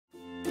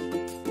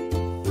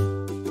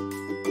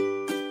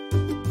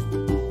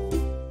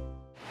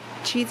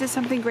cheese is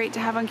something great to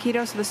have on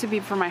keto. So this would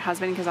be for my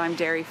husband because I'm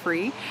dairy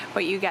free.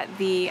 But you get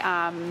the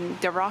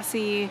De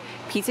Rossi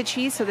pizza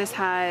cheese. So this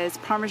has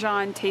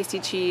Parmesan, tasty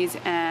cheese,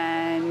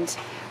 and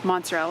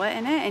mozzarella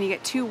in it. And you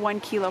get two 1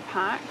 kilo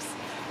packs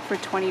for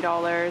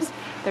 $20.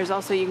 There's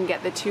also, you can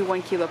get the two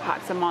 1 kilo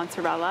packs of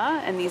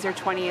mozzarella, and these are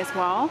 $20 as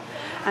well.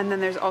 And then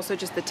there's also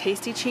just the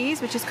tasty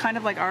cheese, which is kind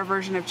of like our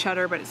version of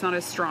cheddar, but it's not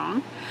as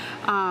strong.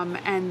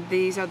 And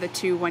these are the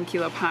two 1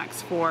 kilo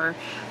packs for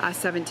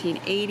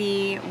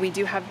 $17.80. We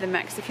do have the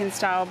Mexican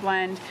style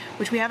blend,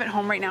 which we have at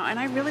home right now, and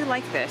I really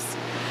like this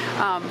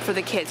for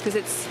the kids because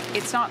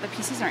it's not, the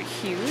pieces aren't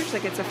huge,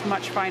 like it's a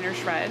much finer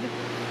shred.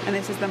 And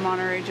this is the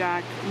Monterey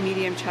Jack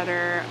medium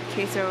cheddar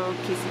queso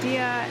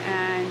quesadilla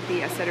and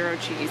the acetero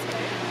cheese.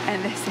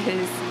 And this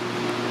is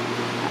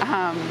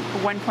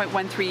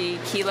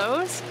 1.13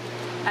 kilos.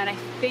 And I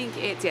think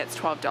it's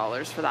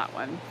 $12 for that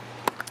one.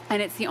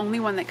 And it's the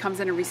only one that comes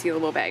in a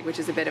resealable bag, which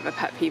is a bit of a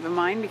pet peeve of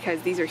mine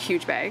because these are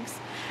huge bags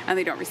and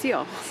they don't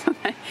reseal. So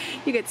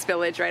you get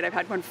spillage, right? I've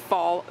had one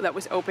fall that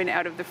was open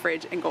out of the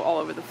fridge and go all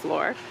over the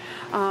floor.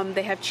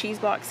 They have cheese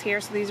blocks here,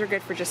 so these are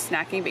good for just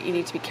snacking, but you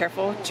need to be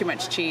careful. Too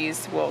much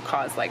cheese will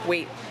cause like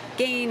weight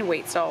gain,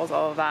 weight stalls,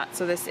 all of that.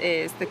 So this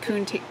is the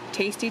Coon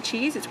Tasty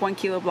Cheese. It's 1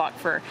 kilo block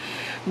for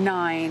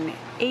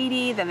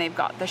 $9.80. Then they've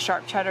got the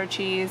sharp cheddar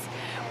cheese,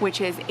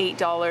 which is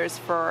 $8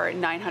 for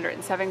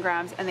 907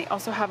 grams. And they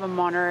also have a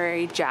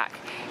Monterey Jack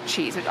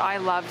cheese, which I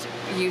loved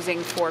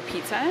using for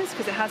pizzas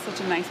because it has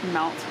such a nice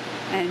melt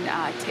and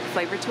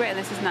flavor to it. And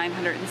this is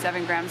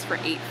 907 grams for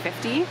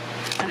 $8.50,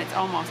 and it's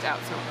almost out,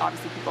 so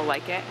obviously people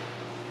like it.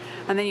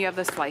 And then you have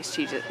the sliced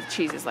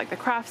cheeses like the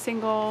Kraft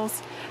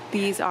singles.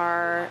 These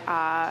are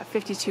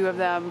 52 of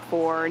them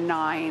for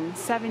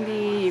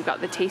 $9.70. You've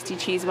got the tasty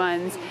cheese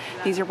ones.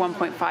 These are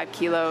 1.5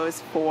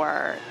 kilos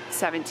for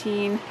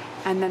 $17.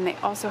 And then they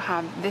also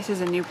have, this is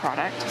a new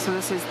product. So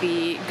this is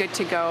the Good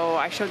to Go.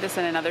 I showed this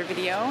in another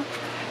video.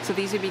 So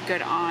these would be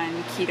good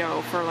on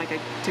keto for like a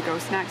to-go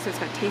snack. So it's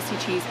got tasty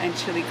cheese and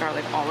chili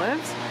garlic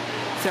olives.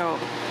 So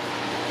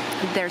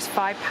there's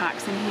 5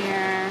 packs in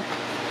here.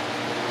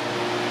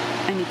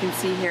 And you can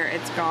see here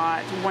it's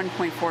got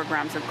 1.4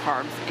 grams of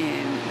carbs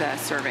in the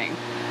serving.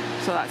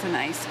 So that's a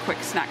nice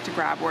quick snack to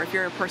grab. Or if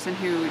you're a person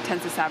who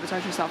tends to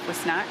sabotage yourself with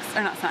snacks,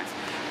 or not snacks,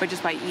 but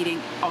just by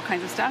eating all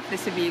kinds of stuff,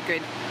 this would be a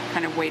good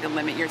kind of way to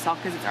limit yourself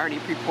because it's already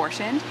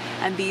pre-portioned.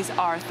 And these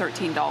are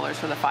 $13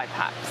 for the 5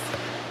 packs.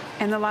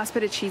 And the last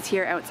bit of cheese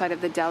here outside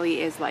of the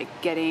deli is like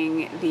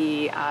getting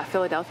the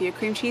Philadelphia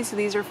cream cheese. So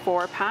these are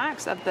 4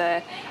 packs of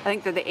the, I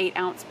think they're the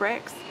 8-ounce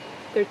bricks.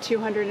 They're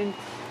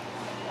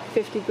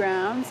 250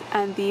 grams,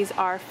 and these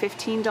are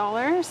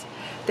 $15.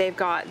 They've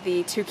got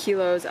the 2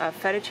 kilos of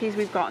feta cheese.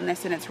 We've gotten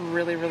this and it's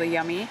really, really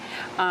yummy.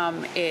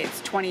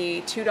 It's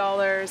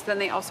 $22. Then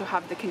they also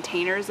have the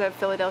containers of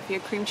Philadelphia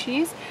cream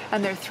cheese,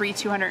 and they're 3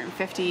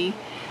 250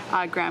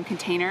 gram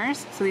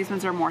containers. So these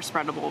ones are more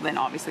spreadable than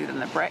obviously than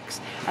the bricks,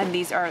 and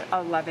these are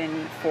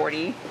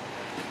 $11.40.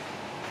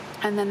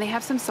 And then they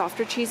have some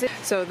softer cheeses.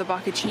 So the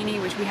bocconcini,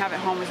 which we have at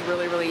home, is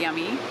really, really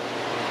yummy.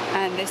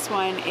 And this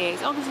one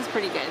is, oh, this is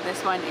pretty good.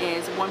 This one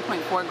is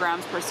 1.4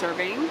 grams per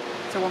serving.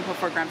 So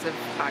 1.4 grams of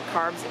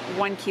carbs,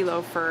 1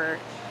 kilo for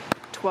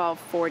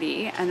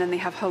 $12.40. And then they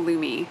have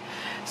halloumi.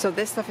 So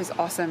this stuff is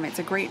awesome. It's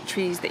a great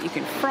cheese that you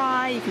can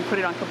fry. You can put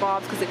it on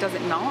kebabs because it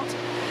doesn't melt.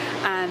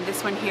 And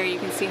this one here you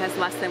can see has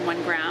less than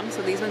 1 gram.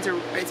 So these ones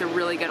it's a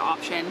really good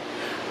option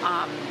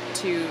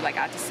to like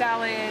add to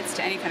salads,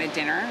 to any kind of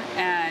dinner.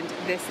 And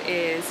this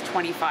is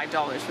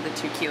 $25 for the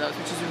 2 kilos,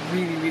 which is a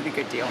really, really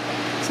good deal.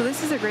 So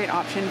this is a great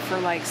option for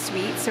like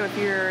sweets. So if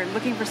you're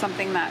looking for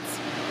something that's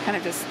kind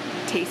of just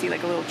tasty,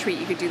 like a little treat,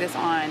 you could do this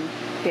on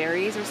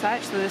berries or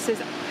such. So this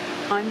is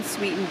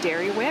unsweetened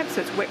dairy whip.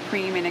 So it's whipped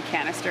cream in a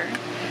canister.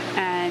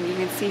 And you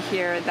can see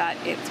here that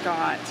it's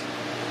got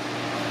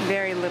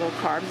very little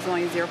carbs. It's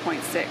only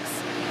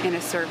 0.6 in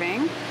a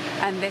serving.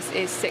 And this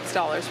is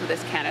 $6 for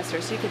this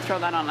canister. So you could throw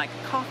that on like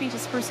coffee to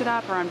spruce it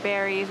up, or on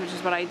berries, which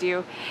is what I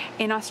do.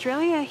 In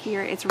Australia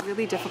here, it's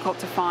really difficult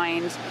to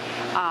find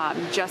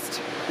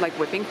just like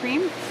whipping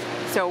cream.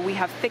 So we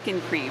have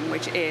thickened cream,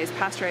 which is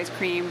pasteurized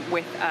cream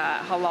with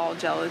halal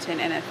gelatin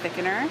and a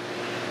thickener.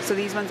 So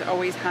these ones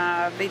always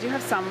have, they do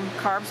have some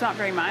carbs, not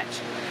very much.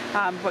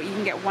 But you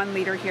can get 1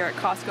 liter here at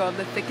Costco of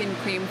the thickened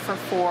cream for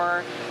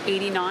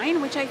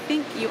 $4.89, which I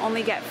think you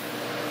only get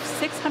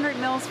 600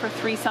 mils for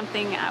 $3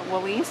 something at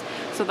Woolies.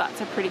 So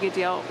that's a pretty good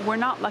deal. We're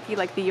not lucky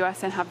like the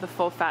US and have the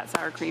full fat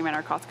sour cream in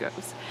our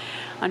Costco's.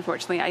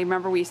 Unfortunately, I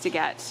remember we used to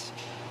get,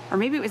 or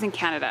maybe it was in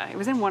Canada, it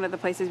was in one of the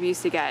places we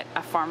used to get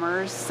a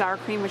farmer's sour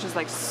cream, which is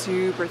like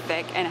super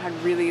thick and it had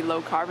really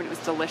low carb and it was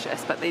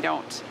delicious, but they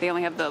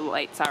only have the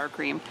light sour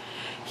cream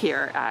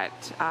here at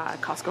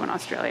Costco in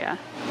Australia.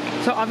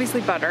 So obviously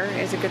butter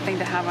is a good thing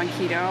to have on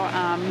keto.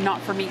 Not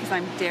for me because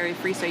I'm dairy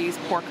free, so I use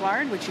pork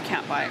lard, which you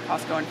can't buy at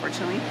Costco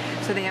unfortunately.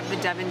 So they have the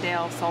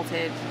Devondale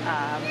salted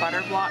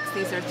butter blocks.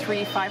 These are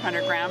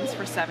 500 grams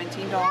for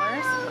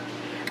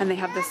 $17. And they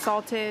have the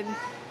salted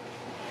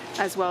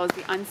as well as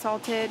the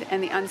unsalted,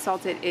 and the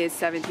unsalted is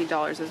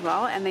 $17 as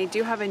well. And they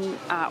do have an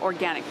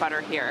organic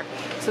butter here.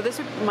 So this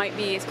might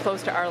be as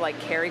close to our like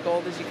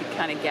Kerrygold as you could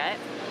kind of get.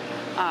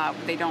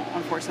 They don't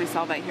unfortunately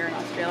sell that here in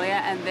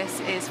Australia, and this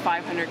is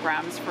 500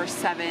 grams for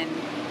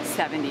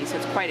 $7.70, so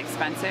it's quite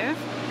expensive.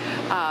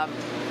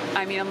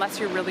 I mean, unless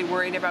you're really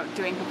worried about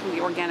doing completely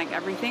organic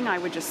everything, I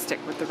would just stick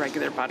with the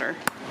regular butter.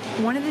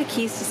 One of the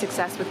keys to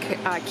success with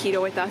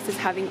keto with us is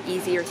having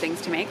easier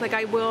things to make. Like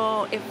I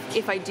will,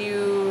 if I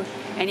do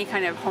any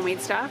kind of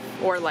homemade stuff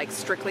or like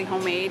strictly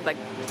homemade, like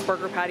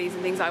burger patties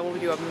and things, I will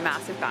do a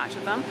massive batch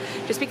of them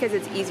just because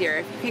it's easier.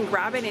 If you can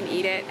grab it and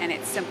eat it and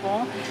it's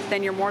simple,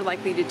 then you're more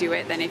likely to do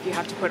it than if you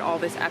have to put all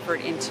this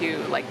effort into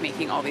like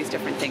making all these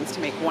different things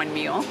to make one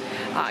meal,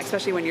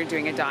 especially when you're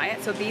doing a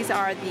diet. So these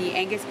are the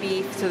Angus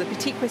beef, so the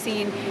Petite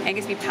Cuisine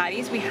Angus beef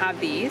patties. We have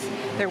these.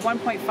 They're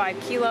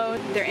 1.5 kilos.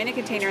 They're in a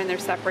container and they're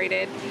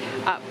separated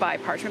by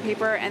parchment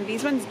paper, and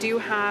these ones do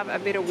have a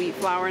bit of wheat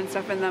flour and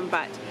stuff in them,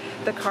 but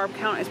the carb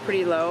count is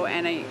pretty low,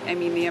 and I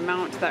mean the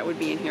amount that would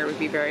be in here would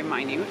be very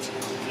minute.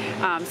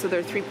 So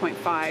they're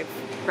 3.5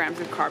 grams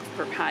of carbs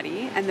per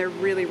patty, and they're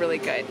really, really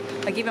good.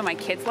 Like even my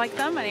kids like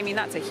them, and I mean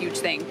that's a huge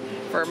thing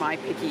for my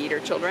picky eater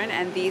children,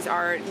 and these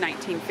are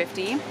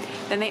 $19.50.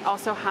 Then they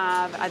also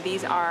have,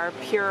 these are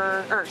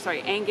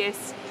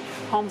Angus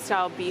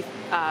home-style beef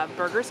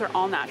burgers. They're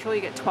all natural.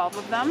 You get 12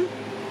 of them.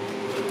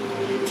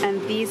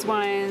 And these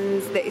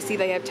ones,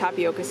 they have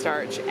tapioca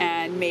starch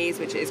and maize,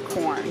 which is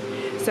corn.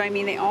 So I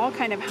mean, they all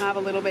kind of have a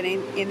little bit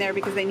in there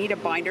because they need a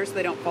binder so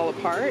they don't fall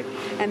apart.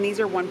 And these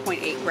are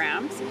 1.8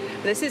 grams.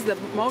 This is the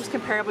most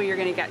comparable you're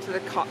going to get to the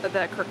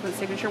Kirkland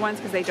Signature ones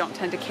because they don't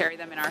tend to carry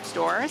them in our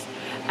stores.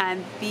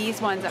 And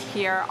these ones up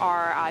here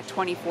are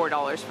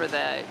 $24 for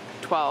the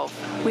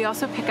 12. We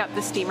also pick up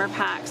the steamer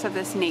packs of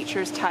this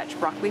Nature's Touch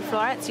broccoli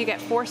florets. You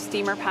get 4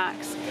 steamer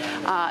packs,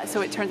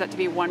 so it turns out to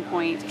be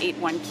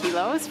 1.81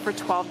 kilos for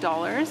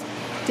 $12.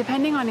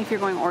 Depending on if you're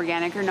going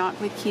organic or not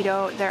with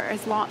keto, there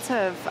is lots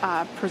of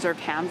preserved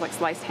hams, like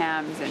sliced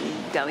hams and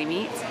deli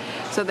meats.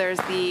 So there's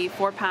the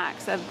 4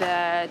 packs of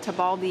the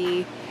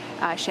Tabaldi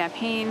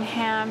champagne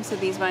ham. So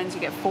these ones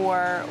you get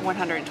 4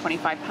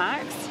 125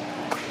 packs.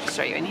 I'll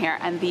show you in here,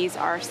 and these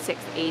are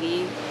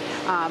 $6.80.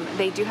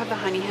 They do have the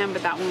honey ham,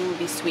 but that one would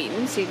be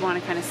sweetened, so you'd want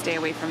to kind of stay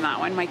away from that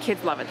one. My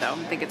kids love it though,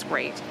 I think it's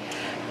great.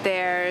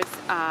 There's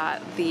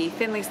the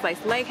thinly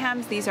sliced leg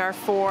hams. These are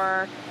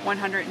 4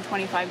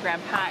 125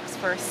 gram packs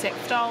for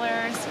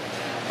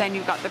 $6. Then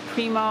you've got the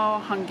Primo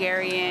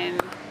Hungarian,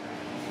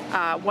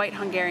 white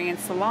Hungarian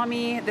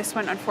salami. This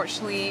one,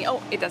 unfortunately,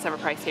 it does have a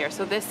price here.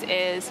 So this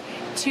is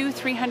 2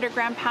 300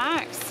 gram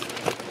packs.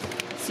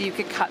 So you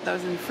could cut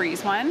those and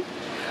freeze one.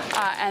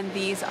 And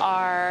these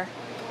are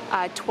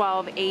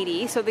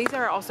 $12.80. So these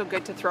are also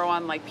good to throw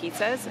on like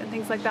pizzas and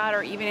things like that,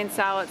 or even in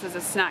salads as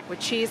a snack with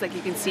cheese. Like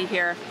you can see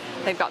here,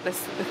 they've got this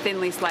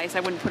thinly sliced.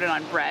 I wouldn't put it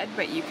on bread,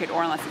 but you could,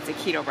 or unless it's a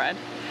keto bread,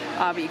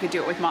 but you could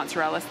do it with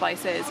mozzarella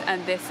slices.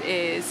 And this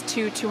is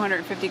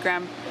 250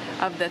 gram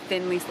of the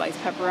thinly sliced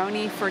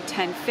pepperoni for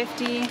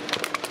 $10.50.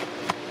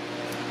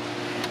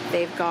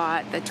 They've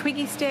got the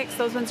Twiggy sticks.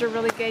 Those ones are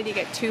really good. You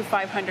get 2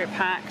 500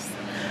 packs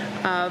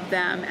of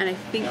them, and I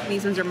think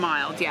these ones are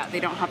mild. Yeah, they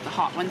don't have the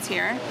hot ones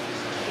here.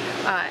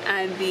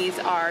 And these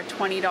are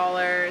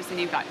 $20, and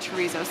you've got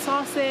chorizo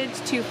sausage,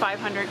 2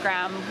 500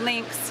 gram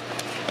links.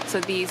 So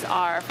these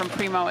are from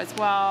Primo as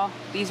well.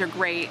 These are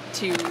great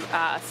to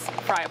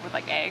fry up with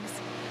like eggs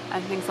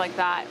and things like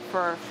that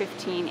for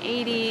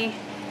 $15.80.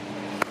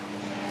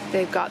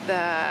 They've got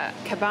the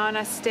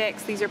Cabana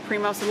sticks. These are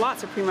Primo, so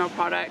lots of Primo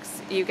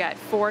products. You get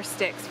 4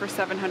 sticks for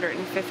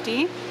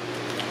 $750.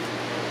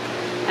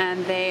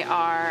 And they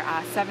are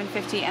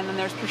 $7.50. And then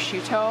there's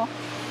prosciutto.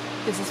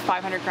 This is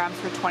 500 grams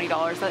for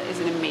 $20. That is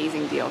an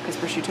amazing deal because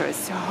prosciutto is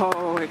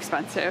so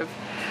expensive.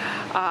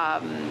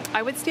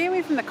 I would stay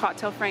away from the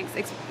cocktail franks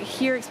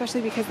here,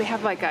 especially because they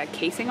have like a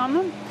casing on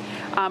them.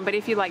 But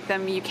if you like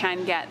them, you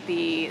can get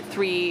the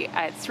 3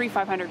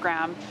 500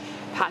 gram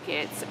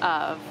packets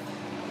of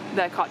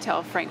the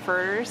cocktail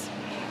frankfurters,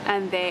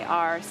 and they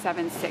are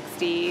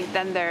 $7.60.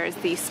 Then there's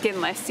the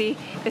skinless. See,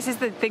 this is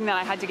the thing that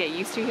I had to get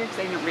used to here because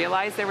I didn't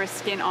realize there was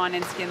skin on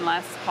and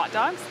skinless hot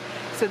dogs.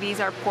 So these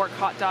are pork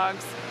hot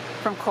dogs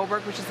from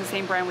Coburg, which is the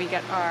same brand we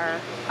get our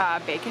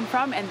bacon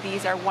from, and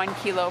these are 1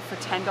 kilo for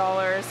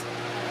 $10.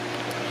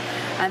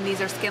 And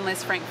these are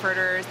skinless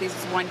frankfurters. These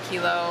is 1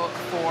 kilo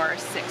for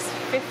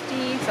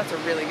 $6.50, so that's a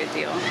really good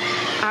deal.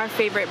 Our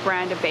favorite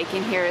brand of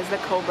bacon here is the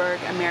Coburg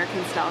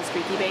American Style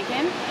Streaky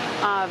Bacon.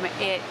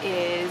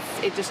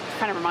 It just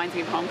kind of reminds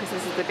me of home because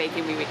this is the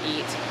bacon we would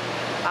eat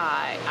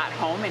at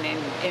home and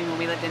when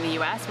we lived in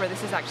the US, where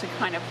this is actually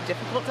kind of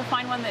difficult to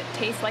find one that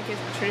tastes like a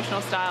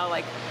traditional style,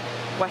 like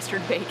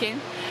Western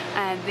bacon.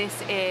 And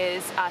this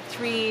is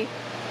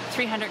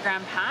 300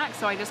 gram pack,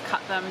 so I just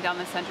cut them down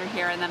the center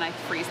here and then I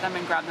freeze them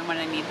and grab them when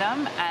I need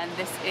them, and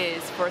this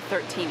is for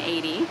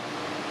 $13.80.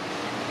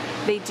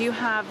 They do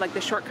have, like,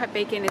 the shortcut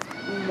bacon is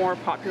more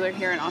popular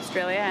here in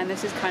Australia, and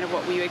this is kind of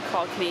what we would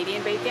call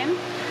Canadian bacon,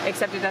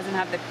 except it doesn't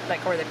have the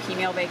or the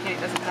pea-meal bacon.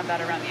 It doesn't have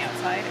that around the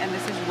outside, and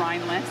this is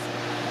rineless.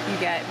 You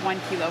get 1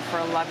 kilo for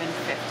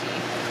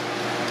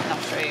 $11.50. And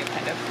I'll show you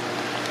kind of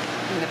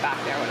in the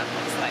back there what it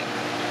looks like.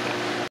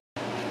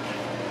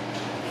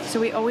 So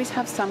we always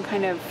have some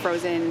kind of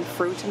frozen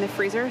fruit in the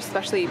freezer,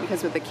 especially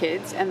because with the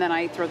kids, and then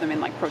I throw them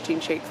in like protein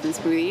shakes and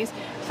smoothies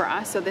for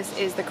us. So this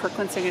is the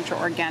Kirkland Signature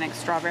Organic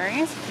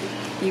Strawberries.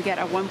 You get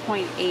a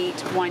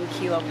 1.81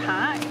 kilo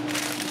pack.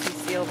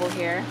 It's sealable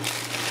here.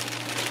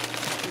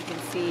 You can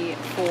see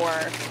for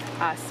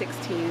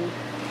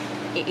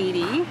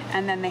 $16.80,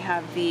 and then they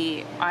have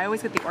I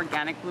always get the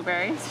organic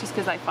blueberries just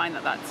because I find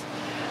that that's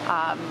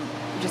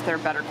just they're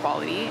better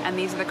quality, and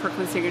these are the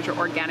Kirkland Signature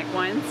Organic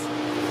ones.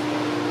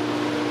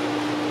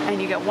 And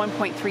you get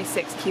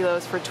 1.36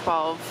 kilos for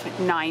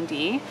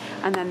 $12.90.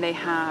 And then they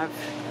have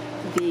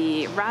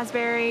the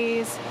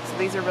raspberries. So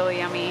these are really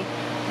yummy.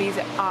 These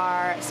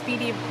are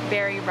Speedy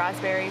Berry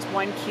raspberries,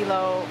 1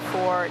 kilo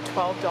for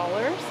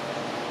 $12.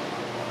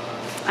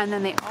 And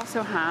then they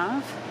also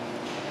have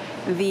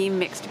the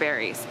mixed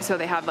berries. So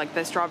they have like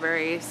the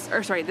strawberries,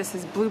 or sorry, this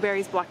is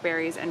blueberries,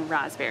 blackberries, and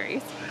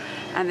raspberries.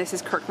 And this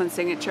is Kirkland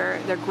Signature.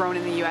 They're grown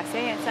in the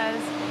USA, it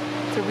says.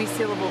 It's a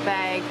resealable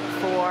bag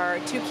for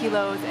 2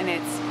 kilos, and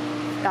it's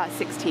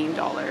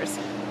 $16.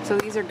 So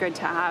these are good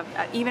to have,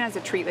 even as a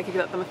treat. Like if you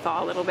let them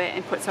thaw a little bit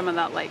and put some of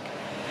that like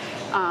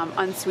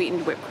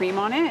unsweetened whipped cream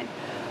on it,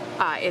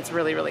 it's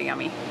really, really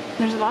yummy.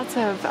 There's lots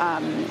of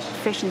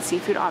fish and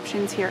seafood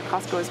options here at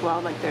Costco as well.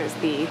 Like there's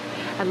the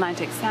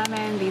Atlantic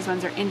salmon. These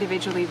ones are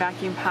individually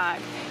vacuum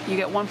packed. You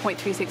get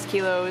 1.36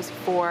 kilos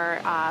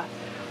for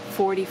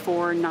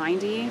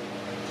 $44.90.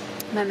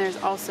 Then there's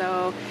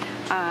also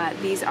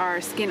these are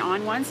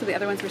skin-on ones, so the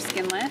other ones were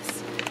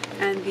skinless,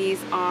 and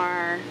these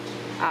are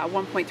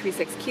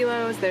 1.36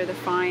 kilos. They're the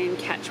fine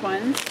catch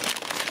ones,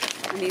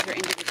 and these are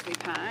individually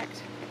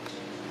packed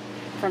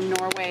from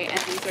Norway, and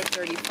these are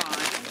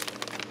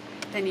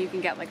 35. Then you can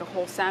get like a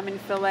whole salmon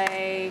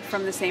fillet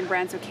from the same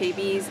brand, so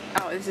KB's.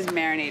 Oh, this is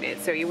marinated,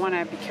 so you want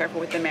to be careful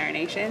with the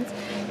marinations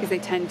because they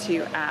tend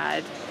to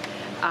add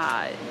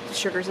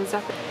sugars and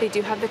stuff. They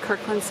do have the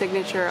Kirkland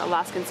Signature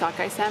Alaskan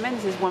sockeye salmon.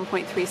 This is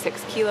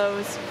 1.36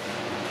 kilos.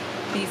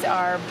 These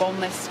are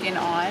boneless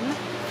skin-on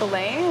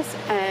fillets,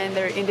 and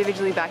they're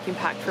individually vacuum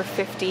packed for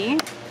 $50.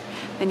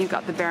 Then you've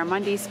got the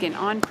barramundi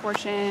skin-on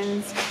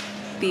portions.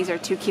 These are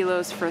 2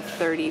 kilos for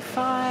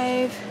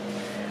 $35.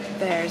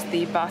 There's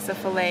the bassa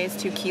fillets,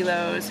 2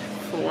 kilos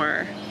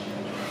for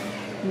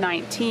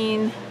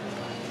 $19.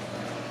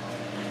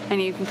 And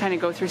you can kind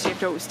of go through, so you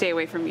have to stay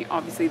away from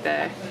obviously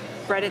the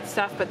breaded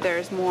stuff, but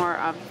there's more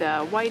of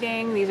the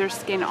whiting. These are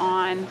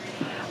skin-on,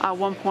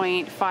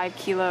 1.5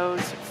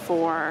 kilos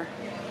for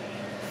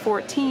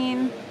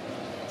 $14.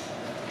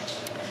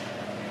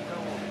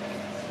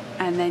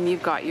 And then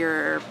you've got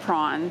your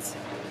prawns.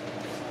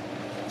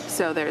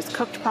 So there's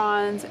cooked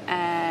prawns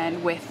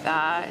and with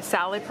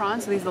salad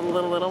prawns. So these are the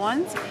little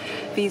ones.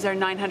 These are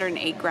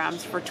 908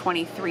 grams for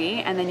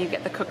 $23. And then you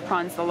get the cooked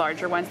prawns, the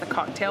larger ones, the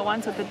cocktail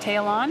ones with the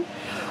tail on.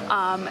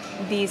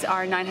 These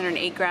are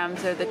 908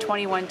 grams. They're the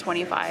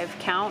 21.25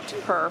 count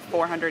per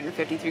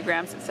 453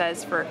 grams. It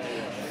says for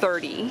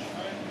 $30.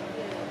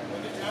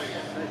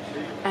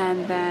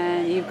 And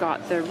then you've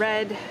got the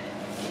red,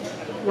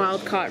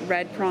 wild-caught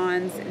red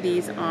prawns.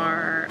 These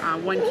are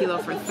 1 kilo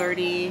for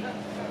 $30.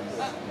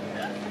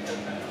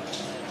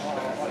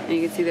 And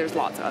you can see there's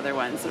lots of other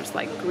ones. There's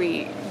like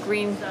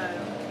green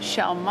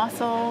shell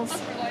mussels.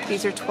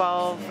 These are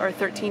 $12 or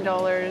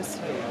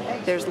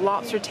 $13. There's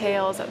lobster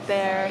tails up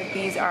there.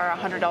 These are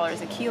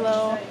 $100 a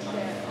kilo.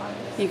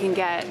 You can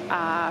get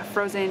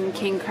frozen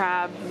king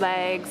crab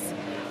legs.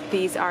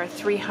 These are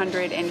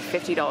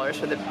 $350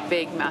 for the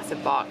big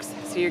massive box.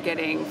 So you're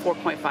getting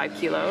 4.5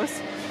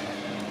 kilos.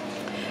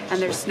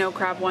 And there's snow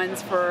crab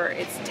ones for,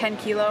 it's 10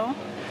 kilo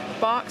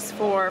box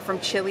from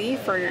Chile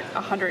for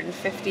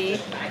 $150.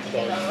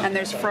 And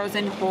there's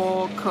frozen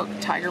whole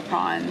cooked tiger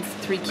prawns,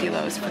 3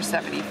 kilos for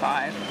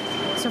 $75.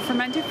 So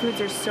fermented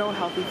foods are so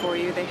healthy for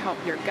you. They help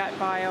your gut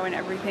bio and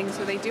everything.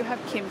 So they do have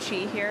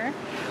kimchi here,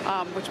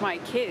 which my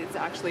kids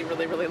actually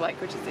really, really like,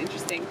 which is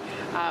interesting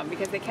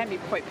because they can be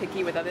quite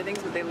picky with other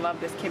things, but they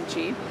love this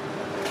kimchi.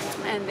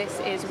 And this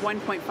is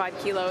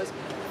 1.5 kilos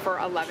for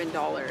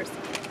 $11.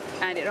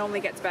 And it only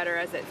gets better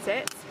as it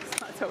sits.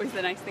 So that's always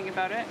the nice thing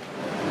about it.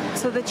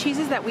 So the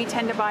cheeses that we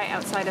tend to buy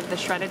outside of the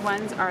shredded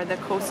ones are the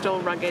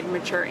Coastal Rugged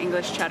Mature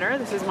English Cheddar.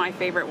 This is my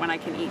favorite when I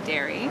can eat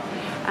dairy.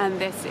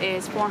 And this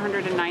is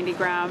 490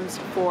 grams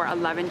for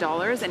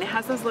 $11. And it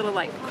has those little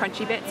like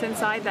crunchy bits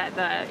inside that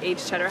the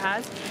aged cheddar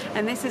has.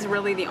 And this is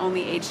really the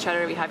only aged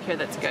cheddar we have here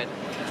that's good.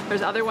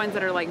 There's other ones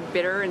that are like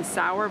bitter and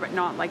sour, but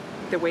not like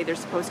the way they're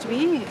supposed to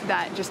be,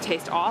 that just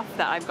taste off,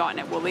 that I've gotten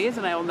at Woolies,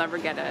 and I will never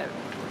get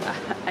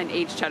an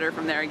aged cheddar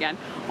from there again.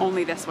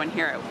 Only this one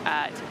here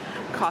at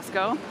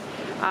Costco.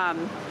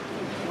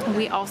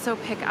 We also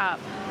pick up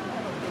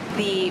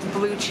the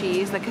blue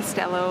cheese, the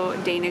Castello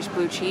Danish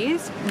blue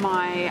cheese.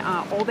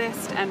 My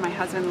oldest and my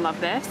husband love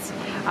this,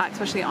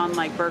 especially on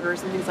like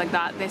burgers and things like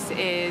that. This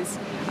is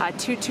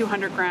two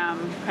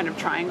 200-gram kind of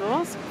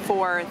triangles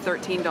for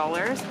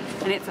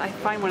 $13, and it's, I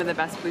find, one of the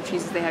best blue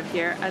cheeses they have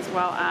here, as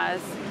well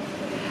as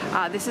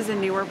this is a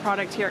newer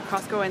product here at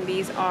Costco, and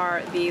these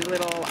are the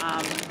little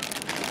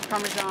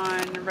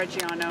Parmesan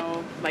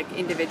Reggiano like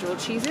individual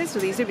cheeses. So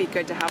these would be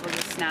good to have as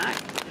a snack.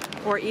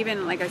 Or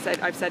even, like I said,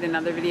 I've said in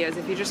other videos,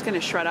 if you're just going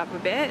to shred up a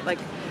bit, like,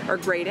 or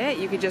grate it,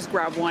 you could just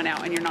grab one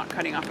out and you're not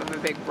cutting off of a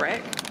big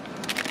brick.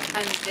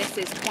 And this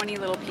is 20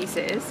 little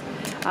pieces.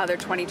 They're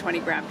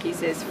 20-gram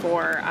pieces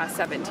for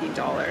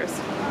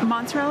 $17.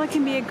 Mozzarella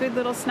can be a good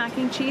little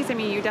snacking cheese. I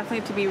mean, you definitely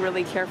have to be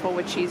really careful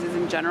with cheeses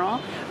in general,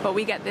 but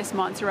we get this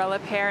mozzarella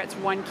pair. It's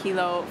 1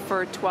 kilo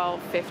for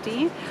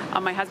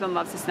 $12.50. My husband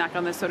loves to snack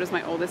on this, so does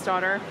my oldest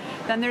daughter.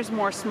 Then there's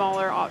more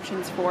smaller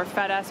options for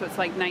feta, so it's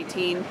like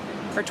 $19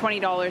 or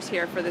 $20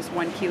 here for this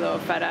 1 kilo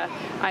of feta.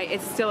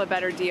 It's still a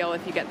better deal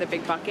if you get the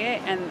big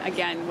bucket, and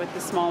again, with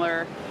the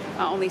smaller,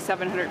 only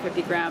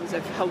 750 grams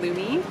of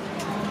halloumi.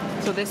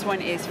 So this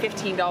one is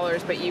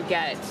 $15, but you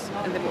get,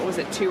 what was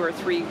it, 2 or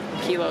 3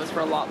 kilos for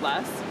a lot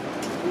less.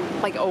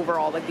 Like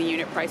overall, like the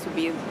unit price would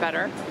be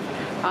better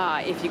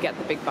if you get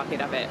the big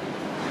bucket of it.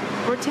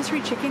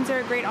 Rotisserie chickens are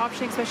a great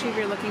option, especially if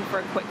you're looking for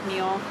a quick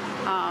meal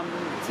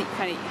to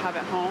kind of have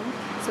at home.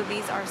 So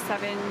these are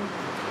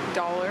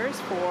 $7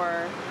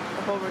 for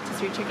a whole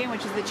rotisserie chicken,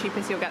 which is the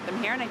cheapest you'll get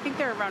them here, and I think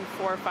they're around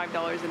 $4 or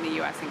 $5 in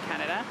the US and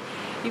Canada.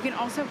 You can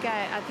also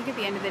get, I think at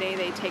the end of the day,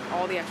 they take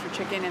all the extra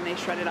chicken and they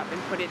shred it up and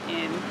put it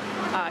in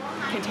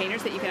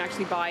containers that you can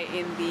actually buy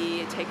in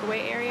the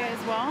takeaway area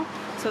as well.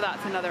 So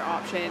that's another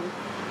option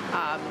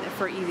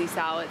for easy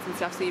salads and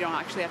stuff, so you don't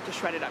actually have to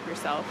shred it up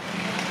yourself.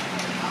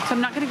 So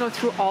I'm not going to go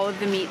through all of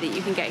the meat that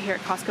you can get here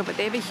at Costco, but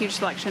they have a huge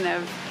selection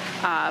of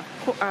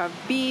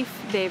beef,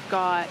 they've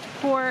got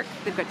pork,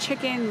 they've got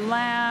chicken,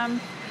 lamb,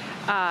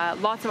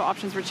 lots of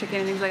options for chicken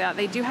and things like that.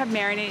 They do have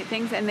marinated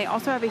things, and they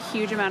also have a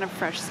huge amount of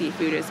fresh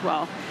seafood as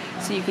well.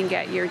 So you can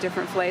get your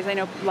different fillets. I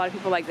know a lot of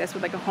people like this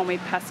with like a homemade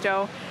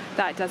pesto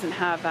that doesn't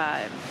have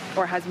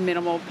or has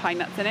minimal pine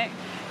nuts in it,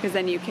 because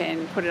then you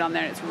can put it on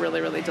there and it's really,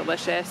 really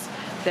delicious.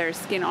 There's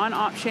skin on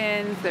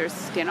options, there's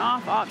skin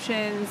off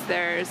options,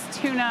 there's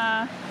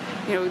tuna.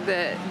 You know,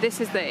 this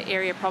is the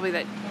area probably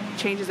that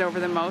changes over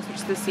the most, which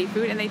is the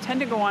seafood, and they tend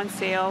to go on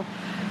sale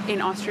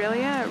in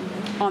Australia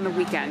on the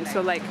weekend.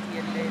 So like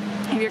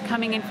if you're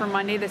coming in for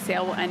Monday, the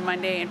sale will end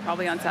Monday and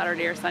probably on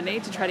Saturday or Sunday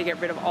to try to get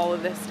rid of all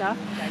of this stuff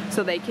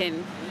so they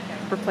can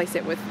replace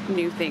it with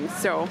new things.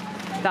 So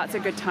that's a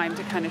good time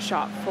to kind of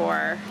shop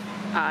for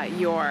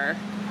your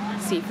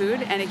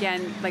seafood. And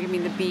again, like, I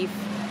mean, the beef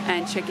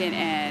and chicken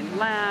and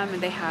lamb,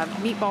 and they have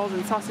meatballs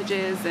and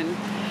sausages, and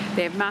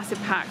they have massive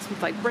packs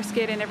with like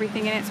brisket and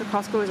everything in it. So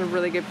Costco is a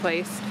really good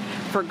place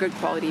for good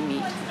quality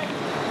meat.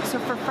 So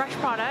for fresh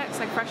products,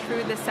 like fresh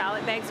food, the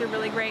salad bags are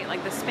really great.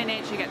 Like the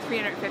spinach, you get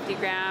 350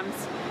 grams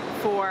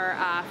for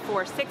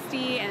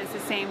 $4.60, and it's the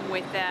same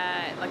with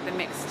the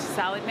mixed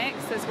salad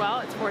mix as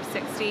well. It's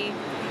 $4.60.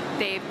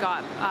 They've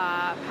got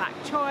pak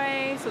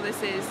choy, so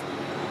this is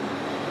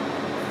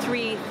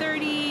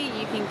 $3.30.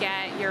 You can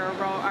get your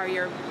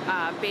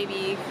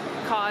baby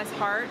cause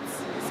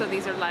hearts. So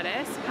these are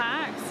lettuce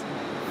packs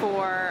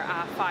for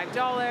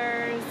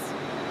 $5.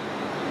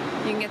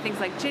 You can get things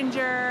like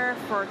ginger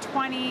for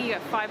 $20. You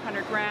get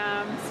 500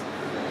 grams.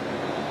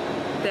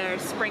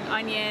 There's spring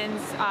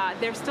onions.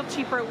 They're still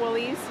cheaper at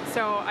Woolies,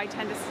 so I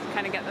tend to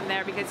kind of get them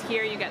there, because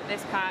here you get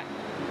this pack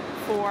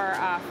for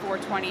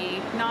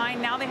 $4.29.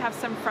 Now they have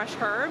some fresh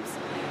herbs.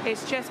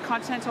 It's just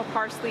continental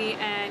parsley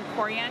and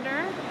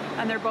coriander,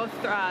 and they're both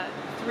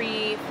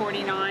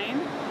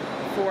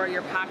 $3.49 for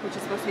your pack, which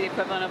is supposed to be the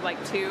equivalent of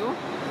like 2.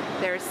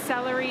 There's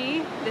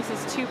celery. This is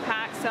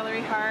 2-pack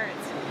celery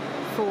hearts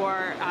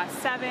for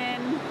 $7.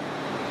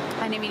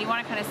 And I mean, you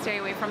want to kind of stay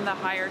away from the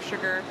higher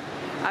sugar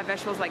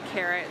vegetables like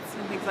carrots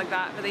and things like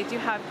that, but they do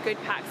have good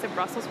packs of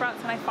Brussels sprouts,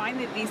 and I find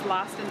that these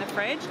last in the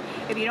fridge.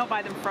 If you don't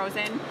buy them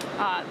frozen,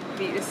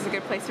 this is a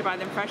good place to buy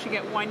them fresh. You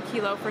get 1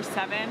 kilo for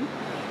 $7.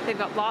 They've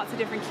got lots of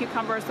different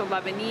cucumbers, the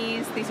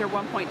Lebanese. These are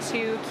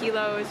 1.2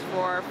 kilos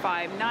for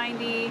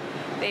 $5.90.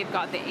 They've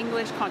got the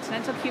English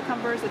continental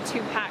cucumbers, a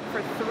 2-pack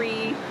for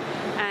 $3.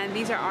 And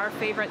these are our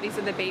favorite. These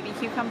are the baby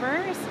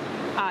cucumbers.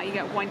 You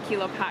get 1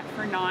 kilo pack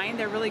for $9.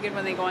 They're really good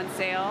when they go on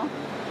sale.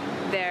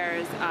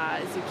 There's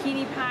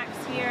zucchini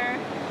packs here.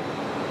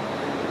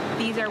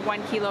 These are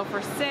 1 kilo for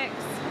 $6.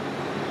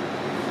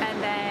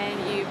 And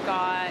then you've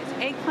got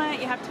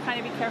eggplant you have to kind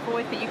of be careful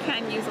with, but you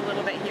can use a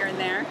little bit here and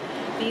there.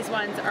 These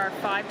ones are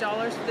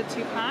 $5 for the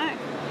 2-pack.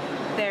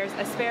 There's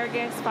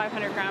asparagus,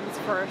 500 grams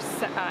for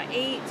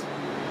 $8.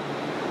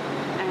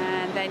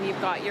 And then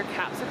you've got your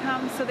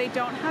capsicum. So they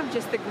don't have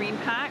just the green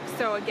pack.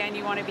 So again,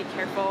 you want to be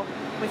careful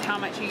with how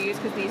much you use,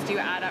 because these do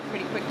add up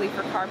pretty quickly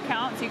for carb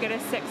count. So you get a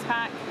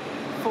 6-pack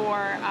for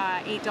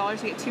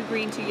 $8. You get 2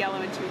 green, 2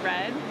 yellow, and 2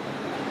 red.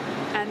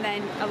 And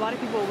then a lot of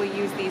people will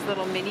use these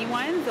little mini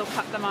ones. They'll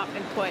cut them up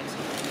and put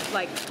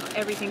like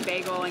everything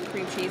bagel and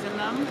cream cheese in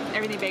them,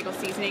 everything bagel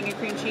seasoning and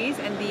cream cheese,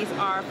 and these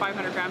are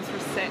 500 grams for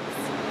 $6.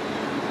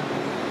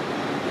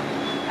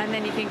 And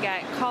then you can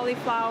get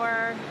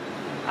cauliflower.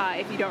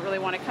 If you don't really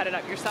want to cut it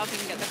up yourself, you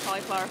can get the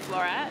cauliflower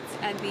florets,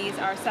 and these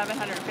are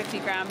 750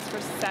 grams for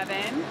 $7.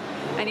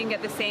 And you can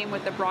get the same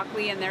with the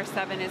broccoli, and they're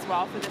 $7 as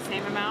well for the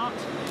same amount.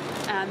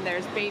 And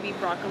there's baby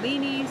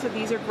broccolini, so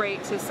these are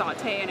great to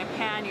saute in a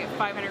pan. You get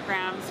 500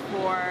 grams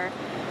for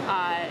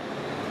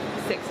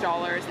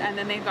 $6. And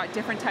then they've got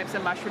different types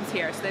of mushrooms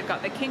here. So they've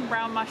got the king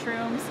brown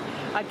mushrooms,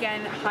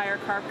 again higher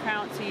carb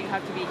count, so you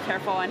have to be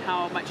careful on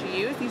how much you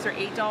use. These are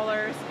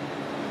 $8.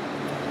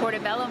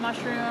 Portobello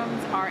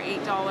mushrooms are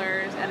 $8,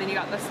 and then you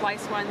got the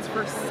sliced ones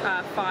for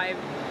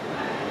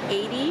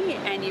 $5.80,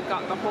 and you've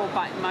got the whole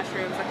button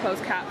mushrooms, the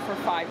closed cap, for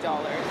 $5.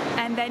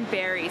 And then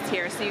berries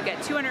here, so you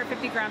get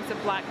 250 grams of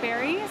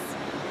blackberries,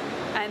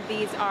 and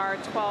these are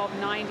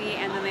 $12.90,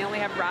 and then they only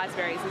have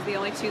raspberries. These are the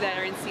only two that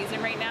are in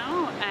season right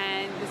now,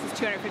 and this is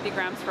 250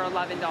 grams for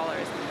 $11.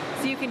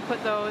 So you can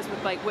put those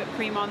with like whipped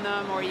cream on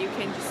them, or you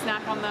can just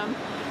snack on them,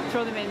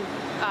 throw them in.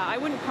 I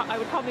would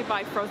probably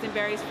buy frozen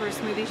berries for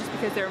smoothies just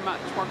because they're much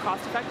more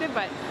cost effective,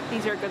 but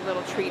these are a good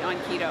little treat on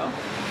keto.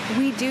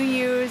 We do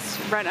use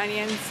red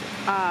onions.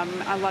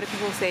 A lot of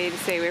people say to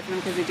stay away from them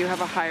because they do have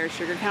a higher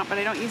sugar count, but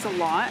I don't use a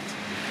lot.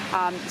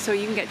 So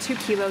you can get 2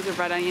 kilos of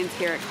red onions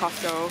here at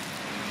Costco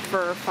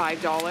for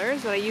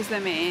 $5, but I use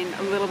them in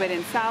a little bit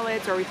in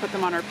salads, or we put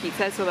them on our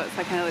pizzas, so that's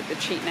like kind of like the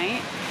cheat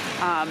night.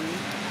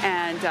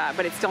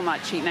 But it's still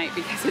not cheat night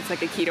because it's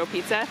like a keto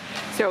pizza.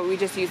 So we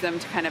just use them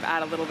to kind of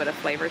add a little bit of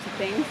flavor to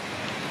things.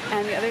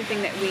 And the other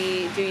thing that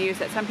we do use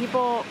that some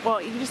people, well,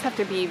 you just have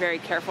to be very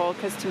careful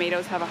because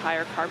tomatoes have a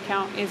higher carb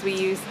count, is we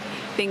use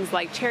things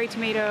like cherry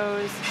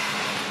tomatoes,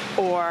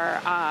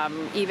 or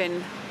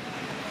even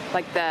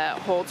like the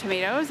whole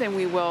tomatoes, and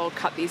we will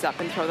cut these up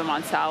and throw them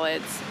on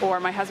salads. Or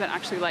my husband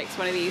actually likes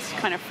one of these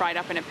kind of fried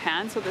up in a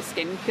pan so the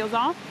skin peels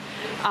off,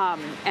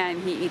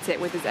 and he eats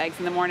it with his eggs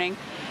in the morning.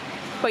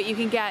 But you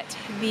can get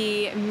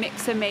the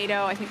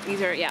Mix-A-Mato. I think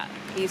these are, yeah,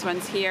 these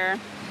ones here.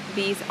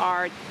 These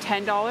are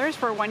 $10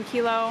 for 1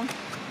 kilo.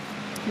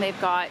 They've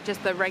got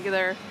just the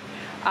regular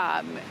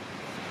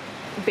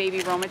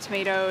baby Roma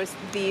tomatoes.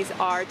 These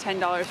are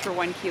 $10 for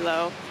 1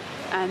 kilo.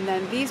 And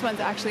then these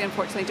ones actually,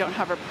 unfortunately, don't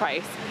have a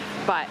price.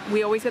 But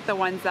we always get the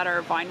ones that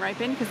are vine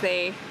ripened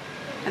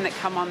and that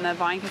come on the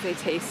vine because they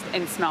taste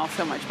and smell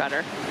so much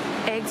better.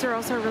 Eggs are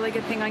also a really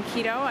good thing on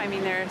keto. I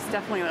mean, there's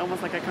definitely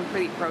almost like a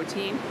complete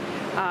protein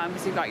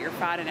because you've got your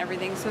fat and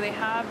everything. So they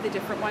have the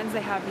different ones.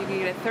 They have, you can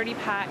get a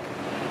 30-pack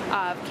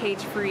of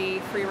cage-free,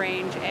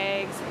 free-range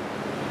eggs,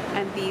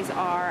 and these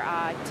are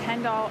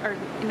 $10 or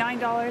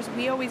 $9.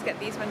 We always get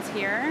these ones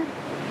here,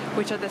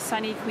 which are the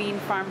Sunny Queen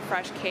Farm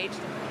Fresh caged.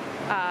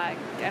 I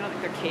don't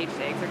think they're caged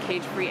eggs; they're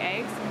cage-free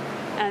eggs.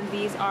 And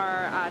these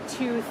are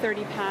 2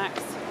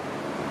 30-packs,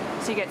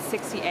 so you get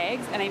 60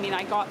 eggs. And I mean,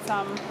 I got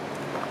some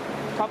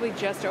probably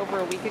just over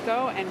a week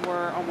ago, and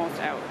we're almost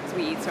out because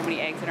we eat so many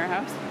eggs in our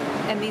house.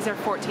 And these are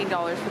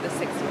 $14 for the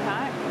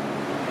 60-pack.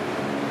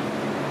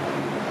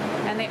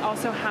 And they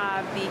also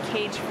have the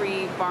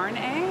cage-free barn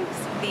eggs.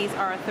 These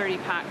are a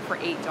 30-pack for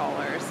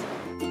 $8.